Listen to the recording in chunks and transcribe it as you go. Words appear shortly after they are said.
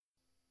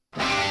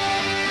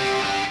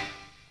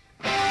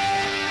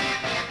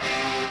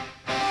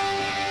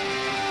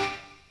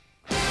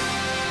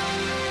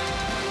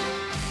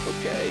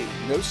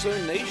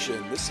NoSo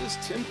Nation, this is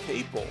Tim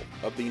Capel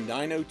of the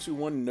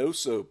 9021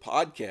 NoSo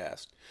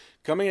podcast,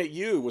 coming at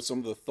you with some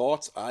of the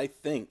thoughts I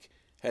think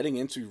heading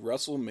into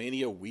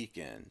WrestleMania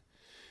weekend.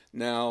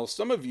 Now,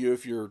 some of you,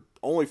 if you're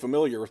only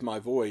familiar with my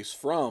voice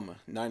from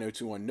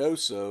 9021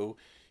 NoSo, you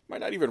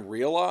might not even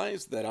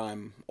realize that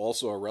I'm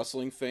also a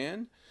wrestling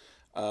fan.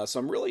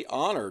 So I'm really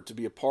honored to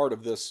be a part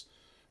of this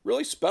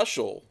really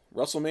special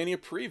WrestleMania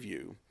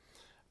preview.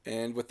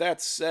 And with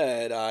that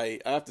said, I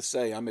have to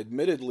say I'm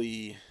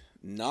admittedly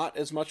not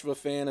as much of a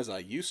fan as I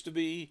used to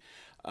be.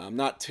 I'm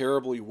not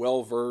terribly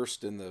well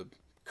versed in the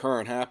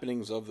current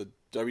happenings of the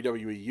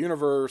WWE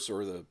universe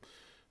or the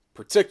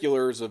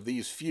particulars of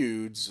these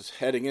feuds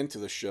heading into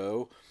the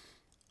show.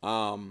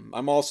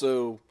 I'm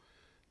also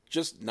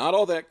just not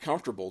all that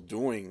comfortable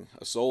doing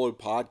a solo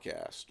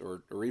podcast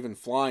or even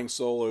flying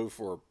solo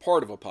for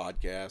part of a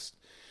podcast.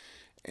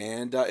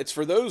 And it's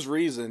for those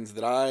reasons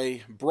that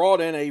I brought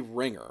in a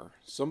ringer,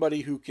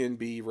 somebody who can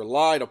be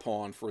relied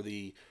upon for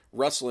the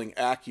wrestling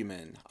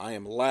acumen I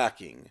am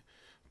lacking,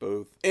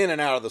 both in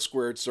and out of the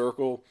squared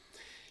circle.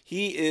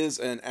 He is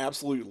an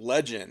absolute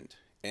legend,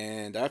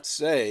 and I have to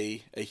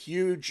say, a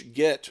huge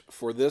get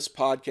for this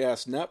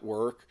podcast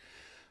network.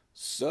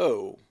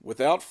 So,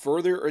 without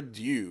further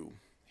ado,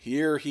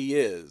 here he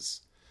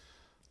is.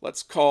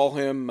 Let's call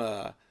him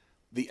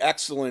the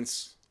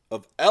excellence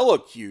of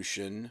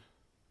elocution,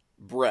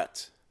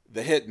 Bret,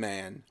 the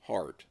Hitman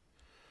Hart.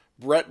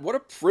 Bret, what a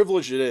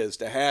privilege it is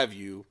to have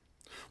you.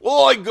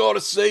 Well, I gotta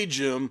say,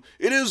 Jim,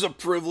 it is a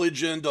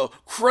privilege and a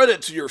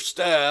credit to your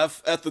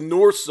staff at the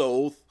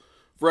NorSouth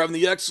for having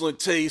the excellent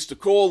taste to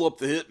call up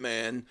the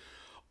Hitman.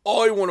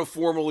 I want to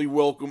formally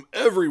welcome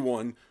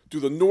everyone to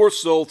the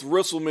NorSouth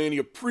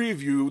WrestleMania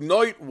Preview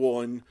Night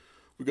 1.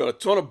 We got a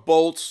ton of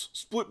bolts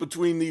split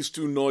between these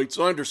two nights.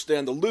 I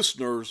understand the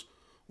listeners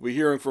will be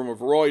hearing from a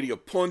variety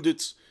of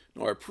pundits.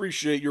 Now, I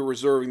appreciate your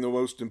reserving the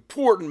most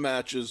important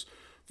matches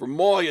for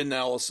my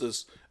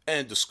analysis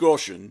and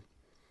discussion.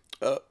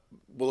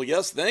 Well,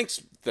 yes,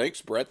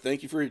 thanks, Bret.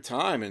 Thank you for your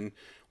time, and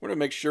I want to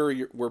make sure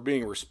we're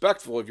being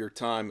respectful of your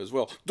time as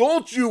well.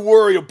 Don't you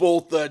worry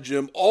about that,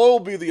 Jim. I'll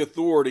be the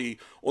authority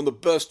on the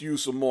best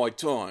use of my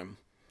time.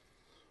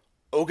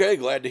 Okay,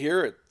 glad to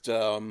hear it.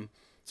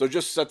 So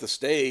just to set the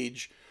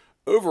stage,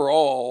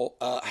 overall,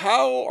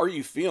 how are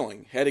you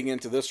feeling heading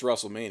into this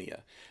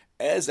WrestleMania?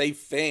 As a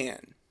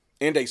fan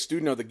and a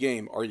student of the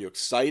game, are you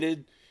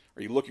excited?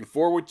 Are you looking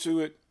forward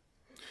to it?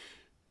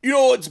 You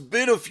know, it's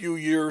been a few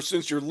years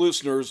since your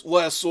listeners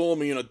last saw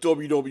me in a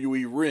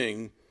WWE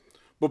ring,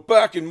 but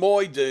back in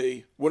my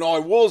day, when I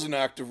was an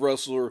active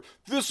wrestler,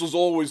 this was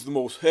always the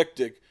most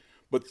hectic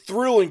but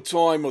thrilling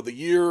time of the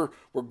year,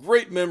 where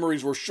great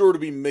memories were sure to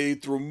be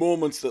made through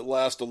moments that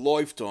last a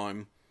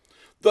lifetime.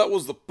 That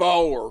was the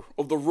power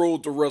of the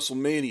road to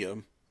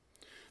WrestleMania.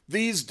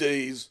 These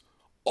days,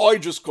 I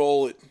just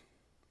call it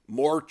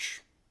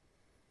March.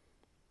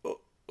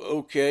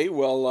 Okay,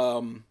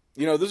 well,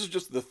 this is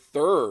just the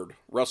third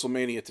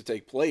WrestleMania to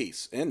take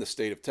place in the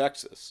state of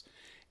Texas,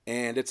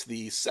 and it's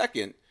the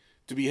second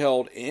to be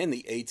held in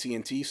the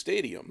AT&T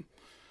Stadium.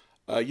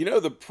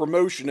 The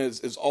promotion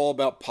is all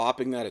about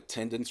popping that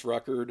attendance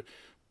record,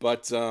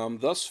 but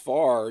thus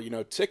far,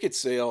 ticket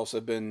sales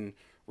have been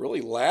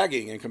really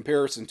lagging in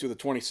comparison to the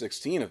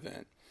 2016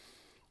 event.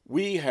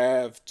 We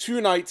have 2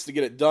 nights to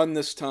get it done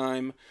this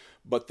time,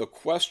 but the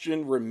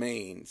question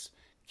remains,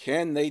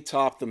 can they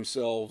top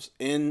themselves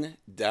in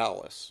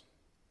Dallas?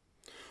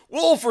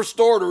 Well, for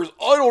starters,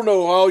 I don't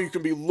know how you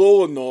can be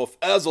low enough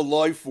as a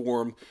life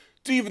form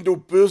to even do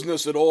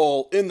business at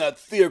all in that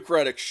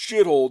theocratic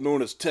shithole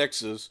known as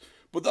Texas,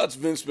 but that's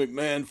Vince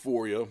McMahon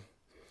for you.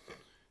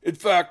 In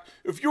fact,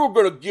 if you were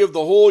going to give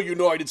the whole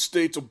United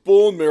States a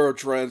bone marrow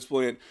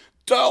transplant,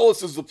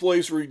 Dallas is the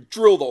place where you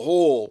drill the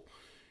hole.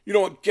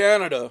 In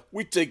Canada,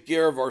 we take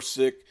care of our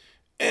sick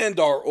and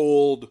our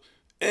old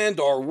and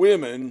our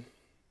women.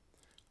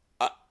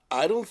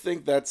 I don't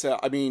think that's how,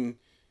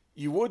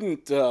 you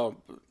wouldn't, all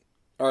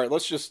right,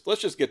 let's just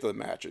get to the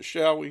matches,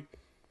 shall we?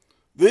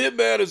 The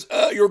Hitman is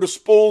at your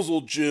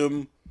disposal,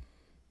 Jim.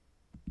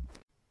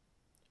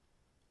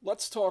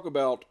 Let's talk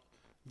about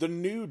The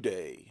New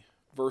Day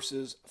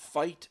versus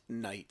Fight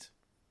Night.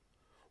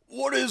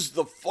 What is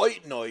the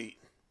Fight Night?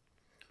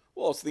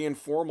 Well, it's the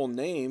informal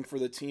name for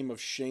the team of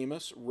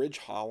Sheamus, Ridge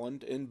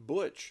Holland, and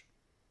Butch.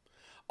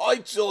 I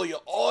tell you,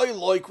 I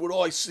like what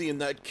I see in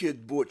that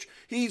kid Butch.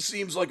 He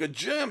seems like a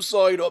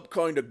jam-side-up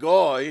kind of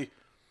guy.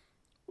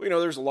 Well,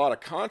 there's a lot of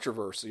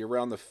controversy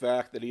around the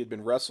fact that he had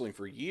been wrestling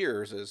for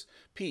years as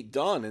Pete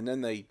Dunne, and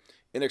then they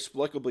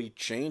inexplicably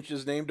changed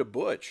his name to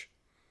Butch.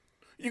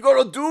 You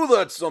gotta do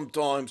that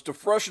sometimes to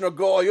freshen a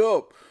guy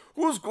up.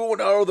 Who's going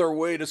out of their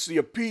way to see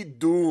a Pete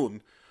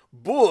Dunne?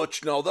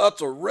 Butch, now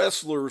that's a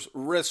wrestler's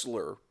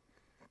wrestler.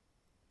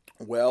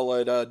 Well,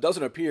 it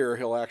doesn't appear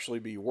he'll actually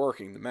be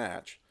working the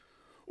match.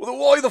 Well, then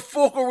why the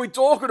fuck are we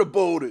talking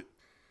about it?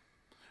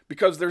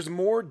 Because there's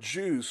more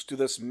juice to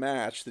this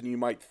match than you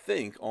might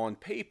think on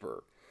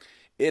paper.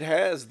 It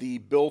has the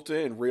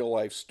built-in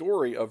real-life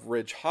story of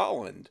Ridge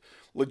Holland,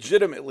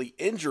 legitimately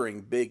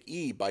injuring Big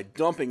E by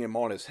dumping him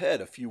on his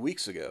head a few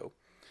weeks ago.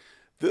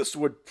 This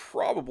would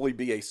probably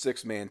be a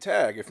six-man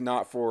tag if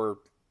not for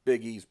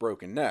Big E's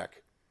broken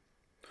neck.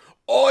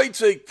 I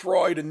take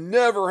pride in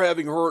never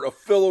having hurt a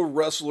fellow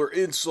wrestler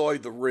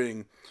inside the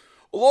ring.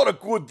 A lot of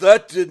good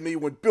that did me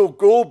when Bill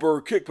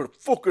Goldberg kicked a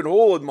fucking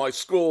hole in my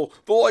skull,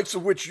 the likes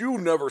of which you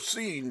never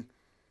seen.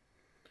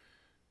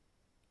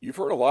 You've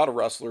hurt a lot of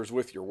wrestlers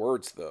with your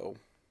words, though.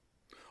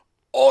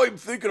 I'm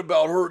thinking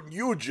about hurting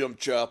you, Jim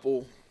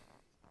Capel.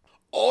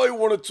 I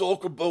want to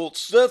talk about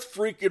Seth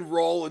freaking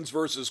Rollins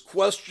versus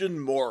Question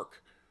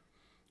Mark.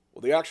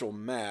 Well, the actual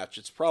match,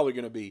 it's probably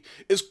going to be,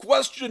 is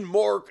Question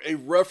Mark a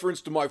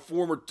reference to my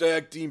former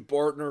tag team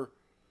partner?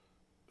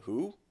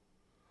 Who?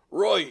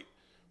 Right.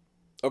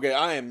 Okay,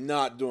 I am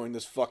not doing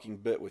this fucking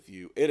bit with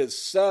you. It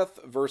is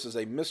Seth versus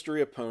a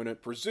mystery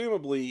opponent,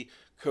 presumably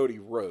Cody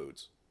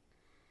Rhodes.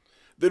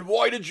 Then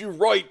why did you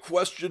write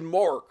Question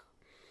Mark?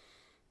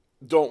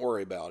 Don't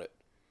worry about it.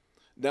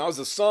 Now, as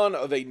the son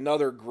of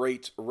another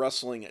great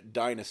wrestling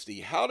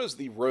dynasty, how does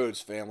the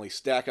Rhodes family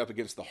stack up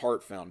against the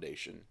Hart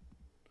Foundation?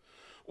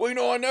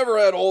 Well, I never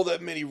had all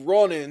that many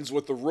run-ins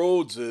with the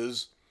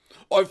Rhodeses.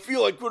 I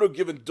feel I could have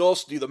given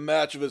Dusty the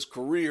match of his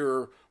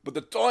career, but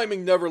the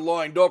timing never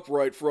lined up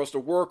right for us to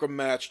work a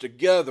match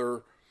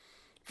together.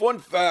 Fun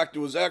fact, it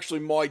was actually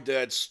my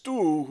dad,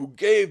 Stu, who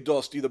gave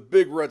Dusty the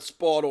big red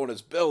spot on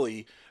his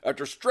belly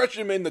after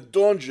stretching him in the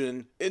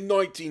dungeon in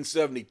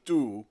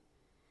 1972.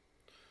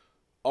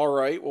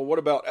 Alright, well what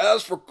about...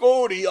 As for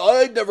Cody,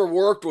 I'd never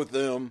worked with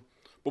him,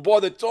 but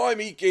by the time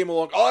he came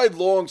along, I'd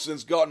long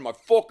since gotten my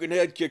fucking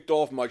head kicked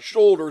off my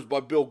shoulders by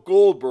Bill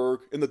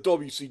Goldberg in the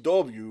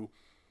WCW.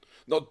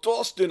 Now,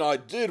 Dustin I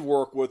did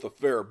work with a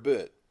fair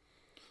bit.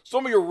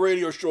 Some of your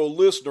radio show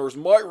listeners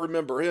might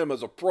remember him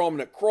as a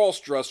prominent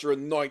cross-dresser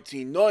in the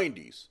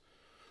 1990s.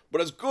 But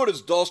as good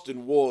as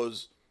Dustin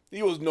was,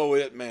 he was no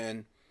it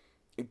man.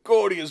 And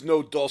Cody is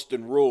no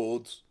Dustin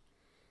Rhodes.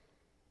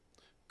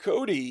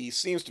 Cody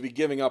seems to be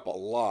giving up a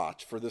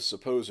lot for this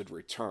supposed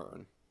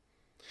return.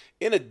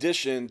 In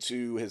addition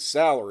to his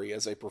salary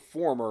as a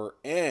performer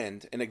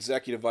and an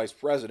executive vice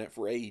president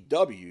for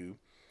AEW,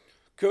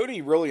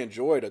 Cody really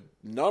enjoyed a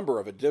number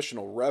of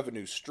additional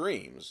revenue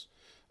streams,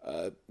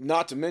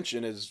 not to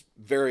mention his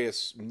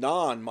various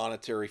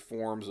non-monetary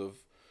forms of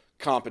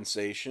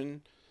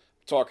compensation,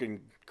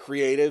 talking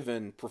creative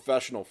and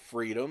professional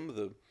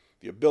freedom,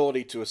 the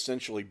ability to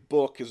essentially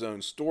book his own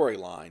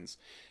storylines,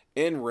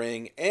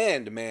 in-ring,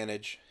 and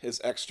manage his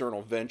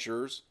external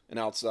ventures and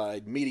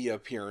outside media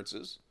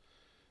appearances.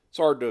 It's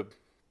hard to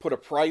put a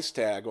price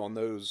tag on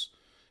those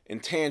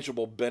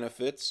intangible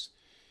benefits.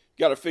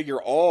 You got to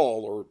figure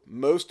all or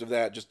most of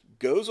that just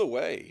goes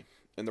away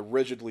in the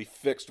rigidly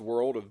fixed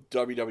world of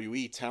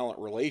WWE talent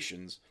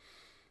relations.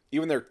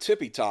 Even their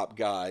tippy-top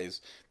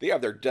guys, they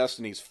have their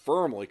destinies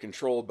firmly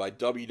controlled by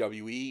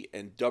WWE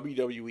and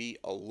WWE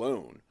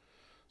alone.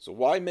 So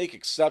why make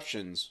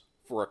exceptions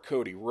for a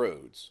Cody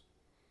Rhodes?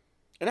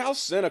 And how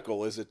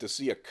cynical is it to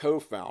see a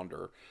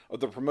co-founder of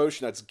the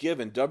promotion that's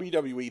given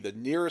WWE the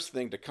nearest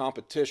thing to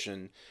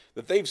competition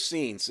that they've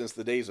seen since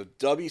the days of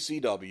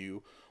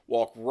WCW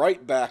walk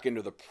right back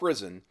into the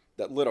prison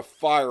that lit a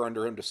fire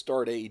under him to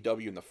start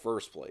AEW in the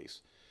first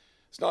place?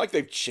 It's not like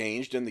they've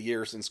changed in the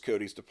years since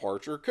Cody's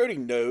departure. Cody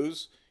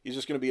knows he's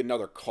just going to be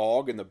another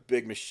cog in the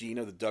big machine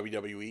of the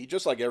WWE,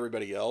 just like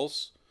everybody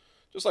else,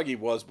 just like he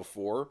was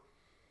before.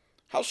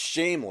 How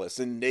shameless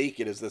and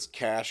naked is this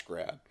cash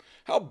grab?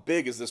 How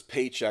big is this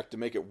paycheck to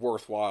make it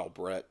worthwhile,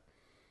 Bret?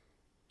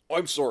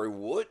 I'm sorry,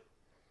 what?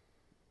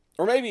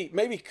 Or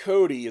maybe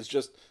Cody is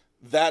just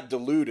that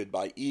deluded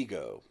by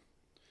ego.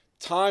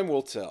 Time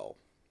will tell.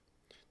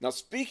 Now,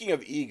 speaking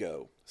of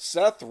ego,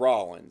 Seth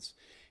Rollins,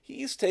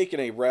 he's taken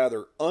a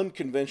rather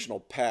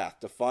unconventional path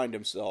to find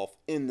himself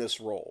in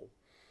this role.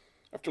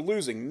 After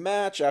losing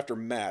match after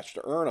match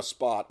to earn a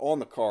spot on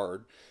the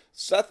card,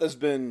 Seth has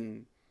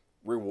been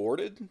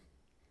rewarded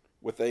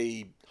with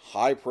a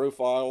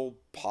high-profile,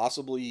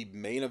 possibly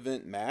main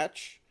event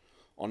match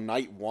on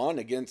night one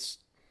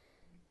against,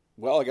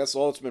 well, I guess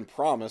all that's been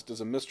promised is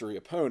a mystery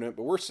opponent,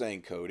 but we're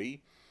saying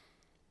Cody.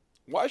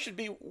 Why should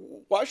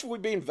we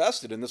be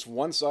invested in this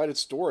one-sided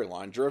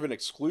storyline driven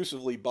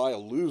exclusively by a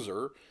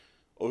loser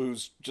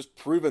who's just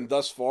proven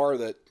thus far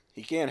that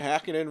he can't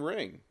hack it in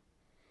ring?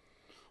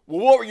 Well,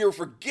 what you're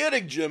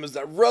forgetting, Jim, is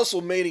that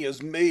WrestleMania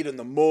is made in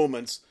the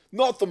moments,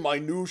 not the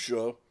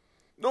minutia.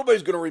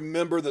 Nobody's going to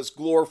remember this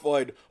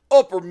glorified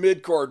upper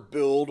mid-card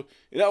build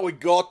and how we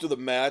got to the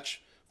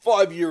match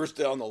 5 years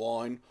down the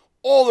line.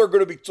 All they're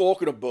going to be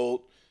talking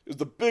about is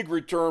the big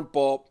return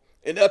pop,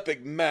 an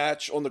epic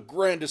match on the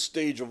grandest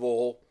stage of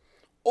all.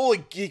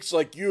 Only geeks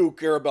like you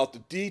care about the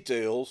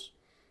details.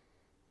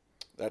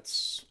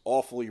 That's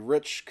awfully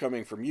rich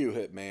coming from you,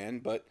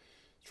 Hitman, but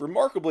it's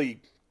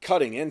remarkably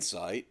cutting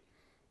insight.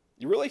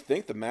 You really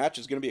think the match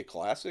is going to be a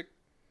classic?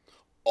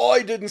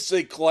 I didn't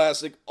say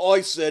classic,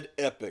 I said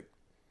epic.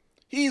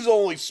 He's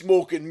only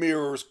smoke and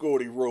mirrors,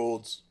 Cody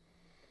Rhodes.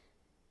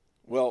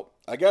 Well,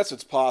 I guess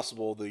it's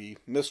possible the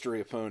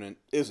mystery opponent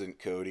isn't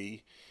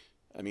Cody.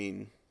 I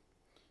mean,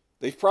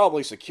 they've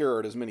probably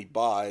secured as many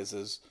buys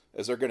as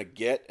they're going to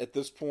get at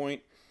this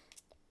point.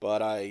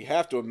 But I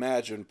have to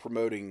imagine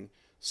promoting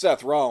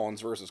Seth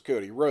Rollins versus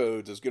Cody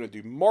Rhodes is going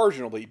to do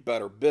marginally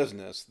better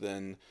business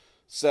than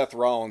Seth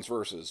Rollins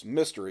versus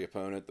mystery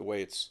opponent, the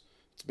way it's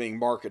being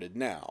marketed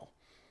now.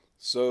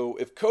 So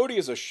if Cody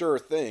is a sure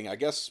thing, I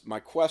guess my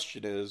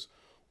question is,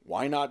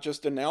 why not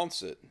just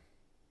announce it?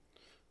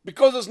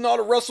 Because it's not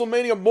a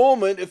WrestleMania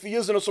moment if he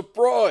isn't a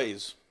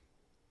surprise.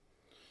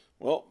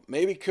 Well,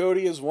 maybe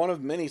Cody is one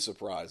of many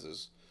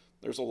surprises.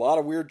 There's a lot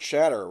of weird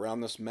chatter around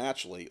this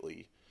match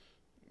lately.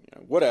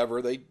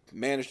 Whatever, they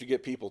managed to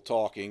get people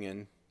talking,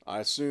 and I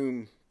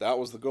assume that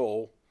was the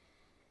goal.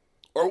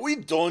 Are we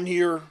done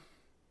here?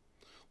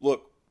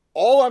 Look,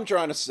 all I'm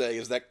trying to say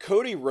is that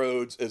Cody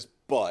Rhodes is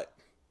butt.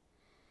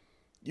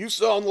 You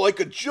sound like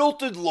a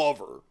jilted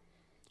lover.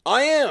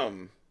 I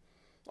am.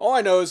 All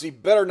I know is he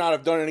better not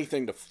have done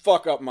anything to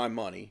fuck up my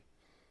money.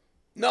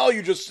 Now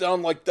you just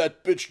sound like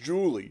that bitch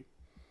Julie.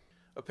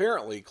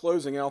 Apparently,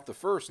 closing out the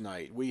first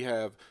night, we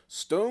have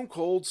Stone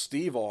Cold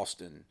Steve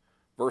Austin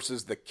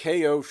versus the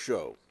KO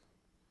Show.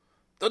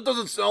 That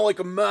doesn't sound like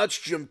a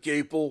match, Jim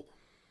Capel.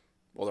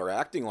 Well, they're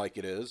acting like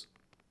it is.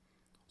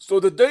 So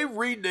did they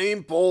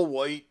rename Paul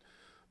White?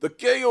 The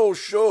KO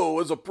Show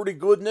is a pretty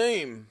good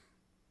name.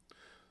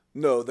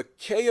 No, the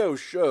KO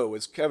Show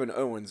is Kevin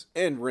Owens'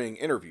 in-ring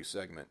interview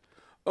segment.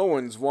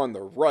 Owens won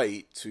the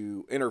right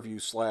to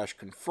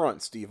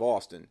interview/confront Steve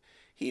Austin.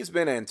 He's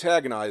been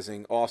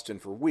antagonizing Austin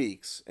for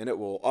weeks, and it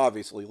will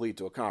obviously lead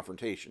to a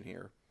confrontation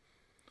here.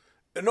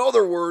 In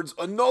other words,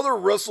 another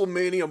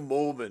WrestleMania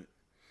moment.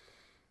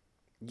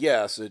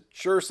 Yes, it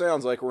sure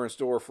sounds like we're in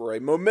store for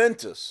a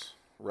momentous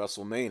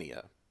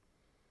WrestleMania.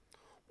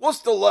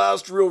 What's the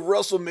last real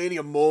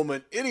WrestleMania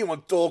moment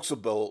anyone talks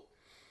about?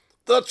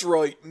 That's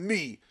right,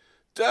 me,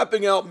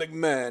 tapping out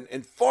McMahon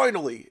and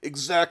finally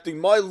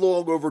exacting my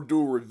long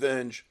overdue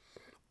revenge.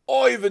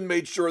 I even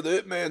made sure the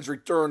Hitman's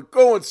return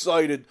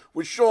coincided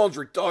with Shawn's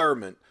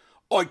retirement.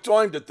 I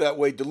timed it that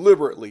way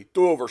deliberately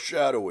to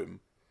overshadow him.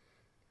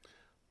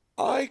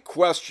 I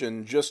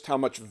question just how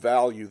much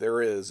value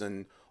there is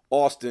in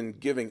Austin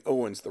giving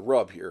Owens the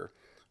rub here,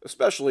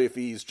 especially if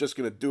he's just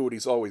going to do what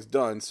he's always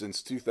done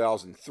since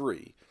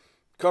 2003.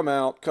 Come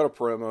out, cut a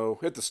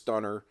promo, hit the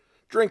stunner,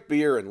 drink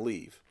beer, and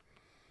leave.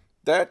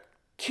 That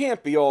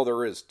can't be all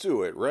there is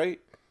to it, right?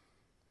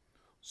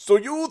 So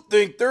you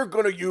think they're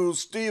going to use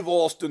Steve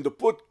Austin to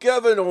put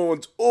Kevin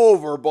Owens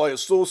over by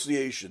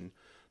association,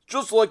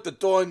 just like the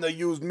time they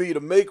used me to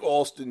make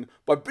Austin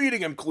by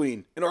beating him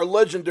clean in our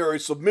legendary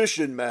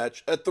submission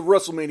match at the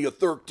WrestleMania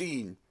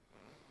 13.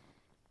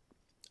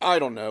 I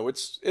don't know,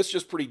 it's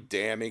just pretty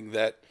damning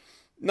that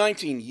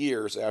 19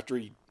 years after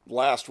he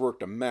last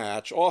worked a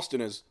match, Austin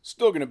is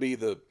still going to be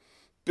the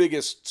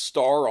biggest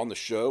star on the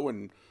show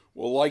and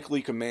will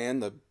likely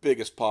command the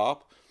biggest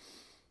pop.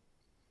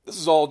 This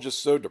is all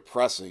just so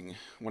depressing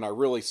when I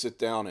really sit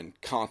down and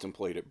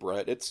contemplate it,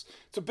 Bret. It's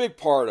a big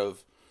part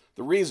of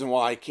the reason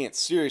why I can't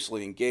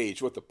seriously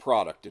engage with the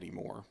product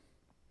anymore.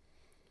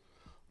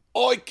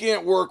 I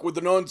can't work with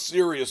an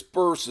unserious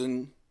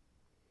person.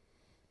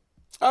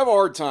 I have a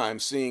hard time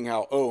seeing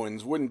how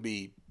Owens wouldn't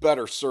be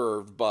better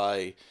served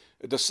by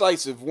a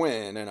decisive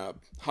win in a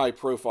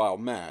high-profile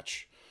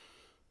match.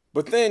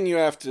 But then you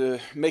have to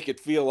make it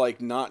feel like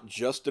not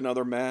just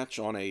another match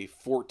on a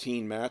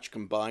 14-match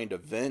combined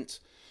event.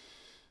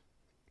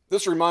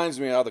 This reminds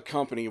me how the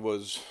company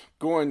was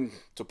going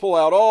to pull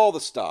out all the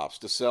stops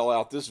to sell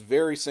out this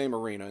very same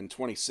arena in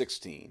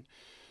 2016.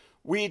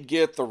 We'd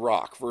get The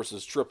Rock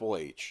versus Triple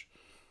H,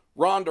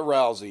 Ronda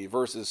Rousey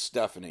versus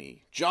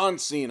Stephanie, John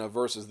Cena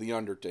versus The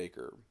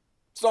Undertaker,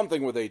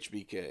 something with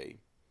HBK,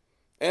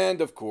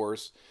 and of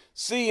course,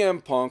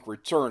 CM Punk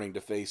returning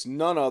to face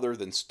none other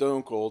than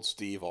Stone Cold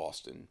Steve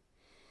Austin.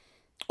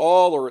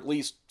 All or at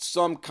least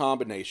some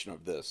combination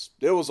of this.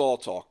 It was all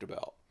talked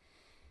about.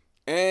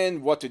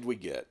 And what did we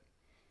get?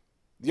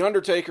 The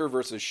Undertaker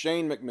versus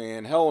Shane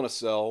McMahon Hell in a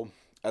Cell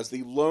as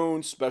the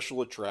lone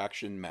special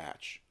attraction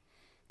match.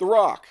 The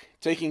Rock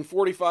taking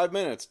 45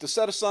 minutes to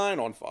set a sign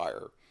on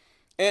fire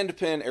and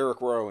pin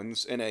Eric Rowan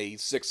in a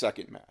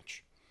 6-second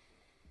match.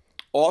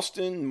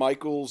 Austin,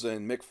 Michaels,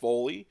 and Mick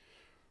Foley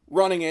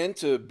running in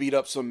to beat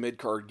up some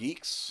mid-card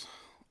geeks.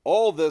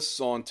 All this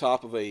on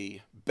top of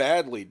a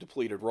badly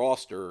depleted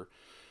roster,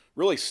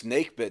 really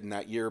snake-bitten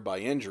that year by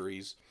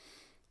injuries.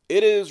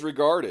 It is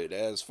regarded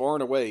as far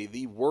and away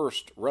the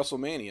worst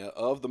WrestleMania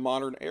of the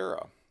modern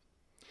era.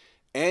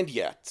 And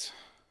yet,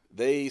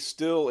 they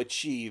still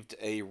achieved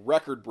a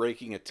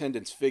record-breaking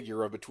attendance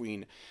figure of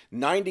between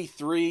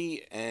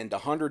 93 and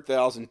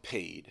 100,000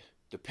 paid,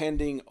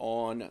 depending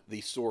on the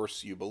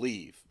source you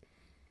believe.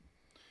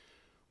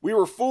 We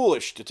were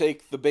foolish to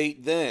take the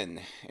bait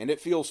then, and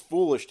it feels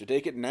foolish to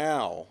take it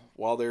now,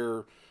 while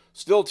they're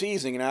still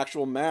teasing an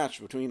actual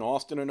match between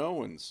Austin and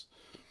Owens.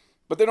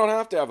 But they don't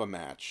have to have a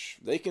match.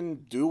 They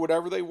can do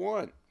whatever they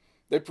want.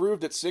 They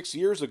proved it 6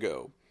 years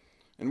ago.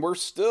 And we're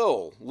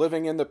still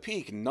living in the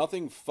peak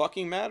nothing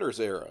fucking matters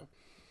era.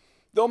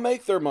 They'll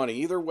make their money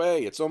either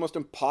way. It's almost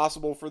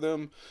impossible for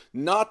them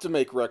not to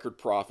make record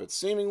profits,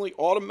 seemingly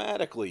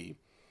automatically.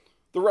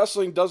 The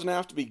wrestling doesn't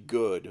have to be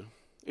good.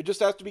 It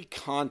just has to be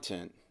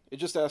content. It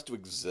just has to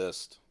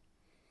exist.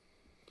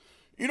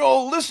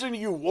 Listening to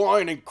you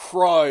whine and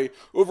cry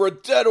over a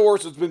dead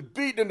horse that's been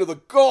beaten into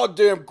the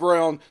goddamn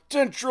ground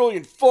 10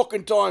 trillion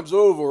fucking times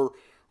over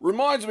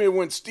reminds me of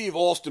when Steve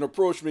Austin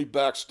approached me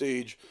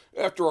backstage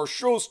after our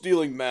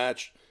show-stealing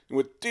match and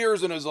with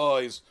tears in his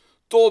eyes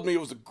told me it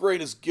was the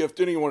greatest gift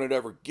anyone had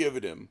ever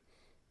given him.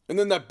 And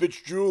then that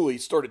bitch Julie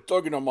started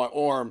tugging on my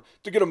arm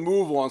to get a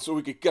move on so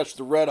we could catch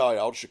the red eye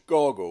out of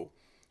Chicago.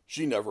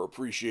 She never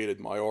appreciated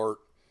my art.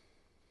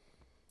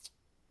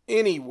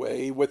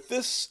 Anyway, with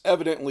this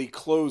evidently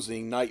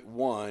closing night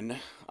one,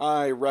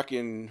 I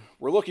reckon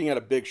we're looking at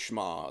a big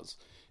schmoz.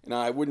 And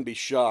I wouldn't be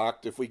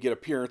shocked if we get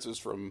appearances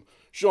from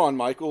Shawn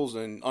Michaels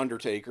and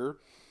Undertaker.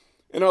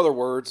 In other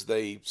words,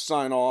 they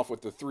sign off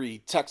with the three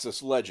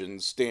Texas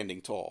legends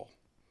standing tall.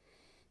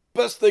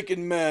 Best they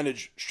can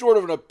manage, short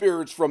of an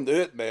appearance from the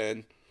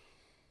Hitman.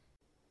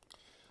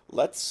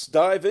 Let's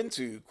dive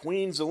into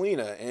Queen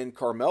Zelina and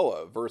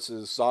Carmella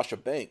versus Sasha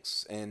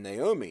Banks and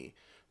Naomi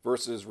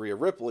versus Rhea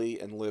Ripley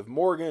and Liv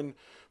Morgan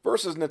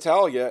versus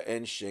Natalya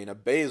and Shayna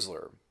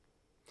Baszler.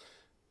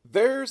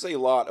 There's a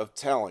lot of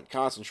talent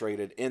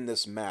concentrated in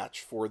this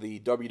match for the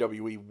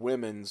WWE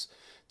Women's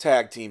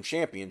Tag Team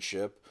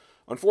Championship.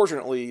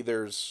 Unfortunately,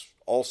 there's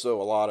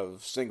also a lot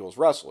of singles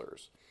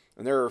wrestlers.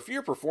 And there are a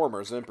few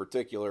performers in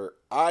particular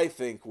I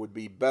think would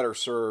be better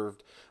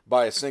served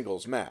by a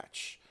singles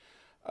match.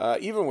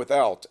 Even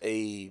without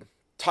a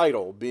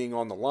title being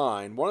on the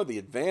line, one of the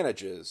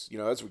advantages,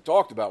 as we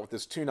talked about with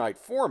this two-night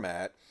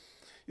format,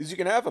 is you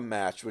can have a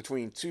match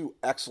between two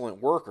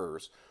excellent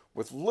workers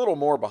with little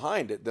more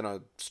behind it than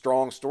a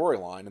strong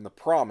storyline and the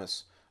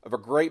promise of a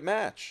great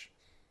match.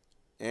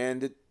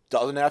 And it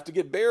doesn't have to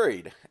get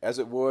buried, as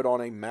it would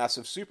on a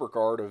massive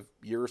supercard of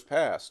years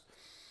past.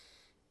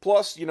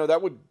 Plus,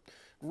 that would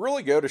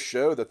really go to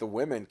show that the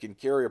women can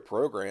carry a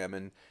program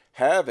and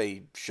have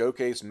a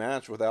showcase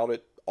match without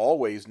it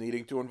always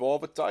needing to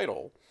involve a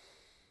title.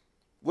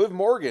 Liv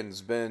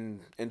Morgan's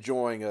been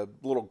enjoying a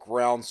little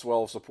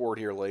groundswell of support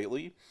here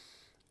lately,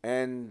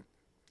 and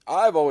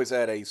I've always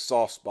had a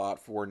soft spot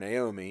for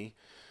Naomi,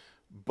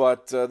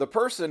 but the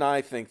person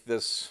I think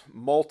this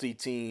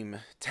multi-team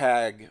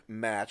tag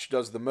match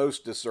does the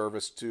most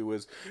disservice to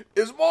is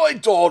my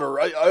daughter.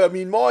 I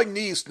mean, my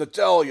niece,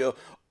 Natalya.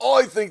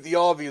 I think the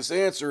obvious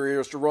answer here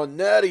is to run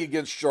Natty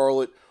against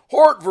Charlotte,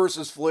 Hart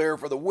versus Flair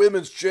for the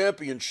Women's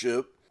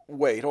Championship.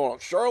 Wait, hold on.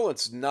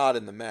 Charlotte's not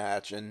in the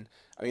match, and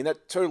I mean,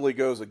 that totally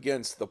goes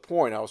against the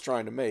point I was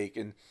trying to make.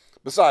 And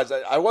besides,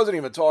 I wasn't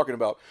even talking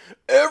about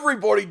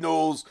everybody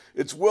knows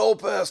it's well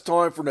past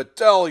time for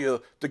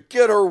Natalya to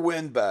get her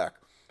win back.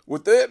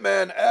 With the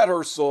Hitman at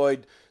her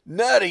side,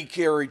 Natty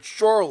carried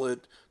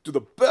Charlotte to the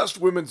best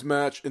women's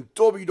match in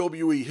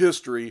WWE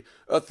history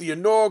at the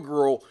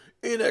inaugural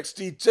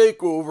NXT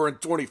TakeOver in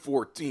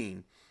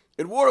 2014.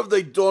 And what have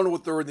they done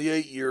with her in the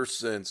 8 years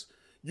since?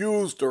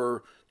 Used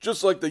her,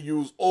 just like they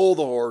use all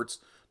the Harts,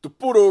 to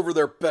put over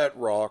their pet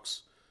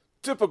rocks.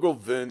 Typical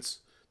Vince,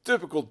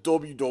 typical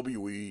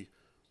WWE.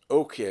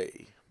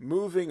 Okay,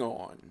 moving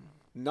on.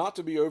 Not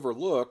to be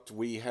overlooked,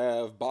 we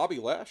have Bobby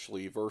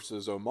Lashley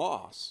versus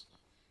Omos.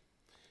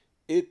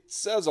 It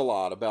says a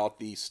lot about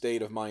the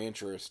state of my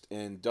interest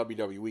in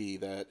WWE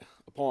that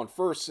upon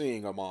first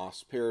seeing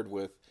Omos paired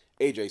with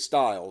AJ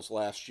Styles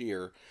last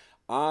year,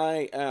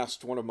 I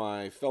asked one of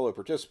my fellow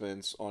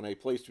participants on a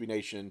Place to Be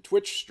Nation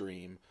Twitch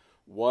stream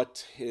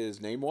what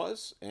his name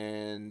was,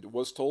 and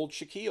was told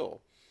Shaquille.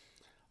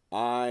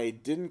 I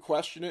didn't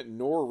question it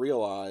nor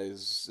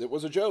realize it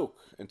was a joke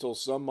until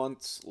some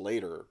months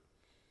later.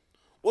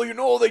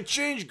 Well, they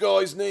change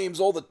guys' names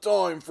all the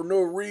time for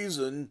no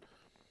reason.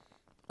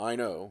 I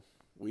know.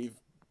 We've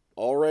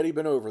already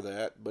been over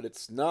that, but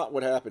it's not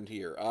what happened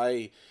here.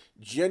 I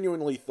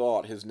genuinely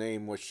thought his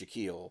name was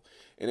Shaquille,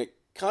 and it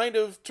kind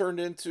of turned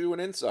into an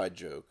inside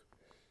joke.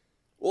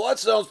 Well, that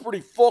sounds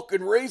pretty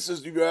fucking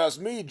racist, if you ask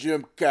me,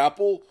 Jim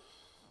Capel.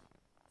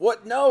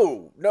 What?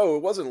 No,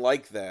 it wasn't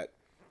like that.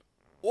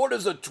 What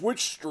is a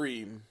Twitch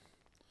stream?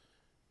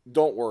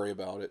 Don't worry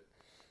about it.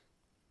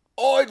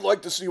 I'd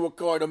like to see what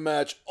kind of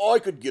match I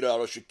could get out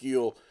of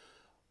Shaquille.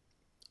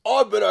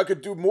 I bet I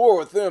could do more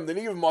with him than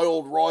even my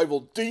old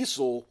rival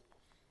Diesel.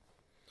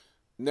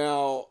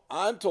 Now,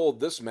 I'm told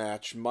this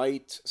match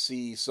might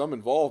see some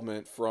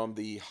involvement from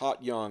the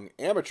hot young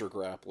amateur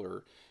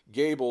grappler,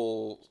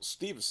 Gable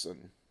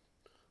Stevenson.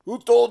 Who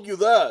told you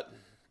that?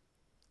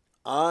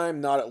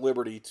 I'm not at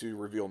liberty to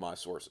reveal my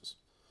sources.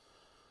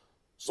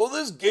 So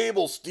this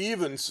Gable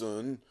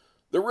Stevenson,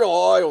 they're real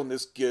high on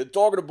this kid,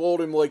 talking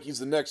about him like he's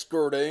the next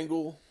Kurt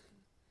Angle.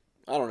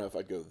 I don't know if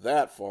I'd go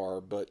that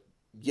far, but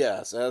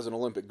yes, as an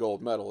Olympic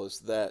gold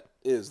medalist, that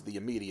is the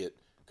immediate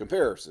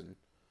comparison.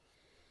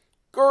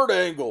 Kurt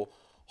Angle,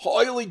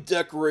 highly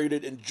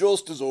decorated and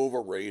just as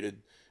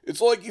overrated.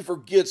 It's like he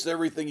forgets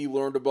everything he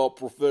learned about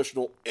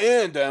professional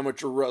and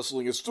amateur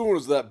wrestling as soon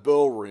as that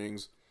bell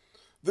rings.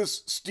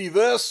 This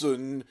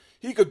Stevenson,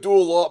 he could do a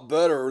lot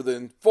better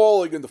than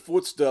falling in the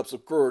footsteps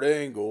of Kurt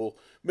Angle.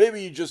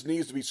 Maybe he just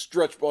needs to be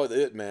stretched by the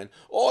Hitman.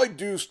 I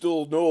do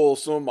still know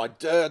some of my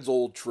dad's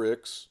old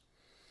tricks.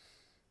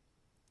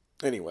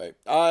 Anyway,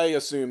 I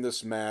assume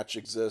this match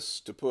exists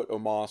to put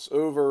Omos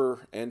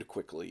over, and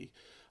quickly.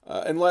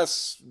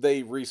 Unless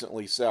they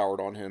recently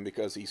soured on him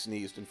because he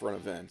sneezed in front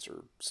of Vince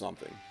or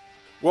something.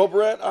 Well,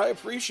 Bret, I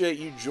appreciate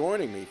you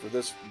joining me for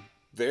this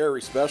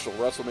very special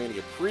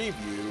WrestleMania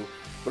preview,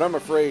 but I'm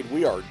afraid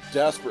we are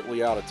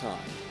desperately out of time.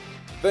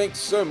 Thanks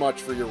so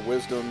much for your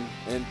wisdom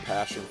and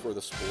passion for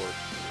the sport.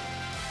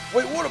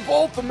 Wait, what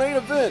about the main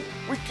event?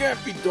 We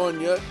can't be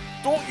done yet.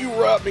 Don't you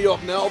wrap me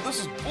up now.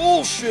 This is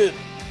bullshit.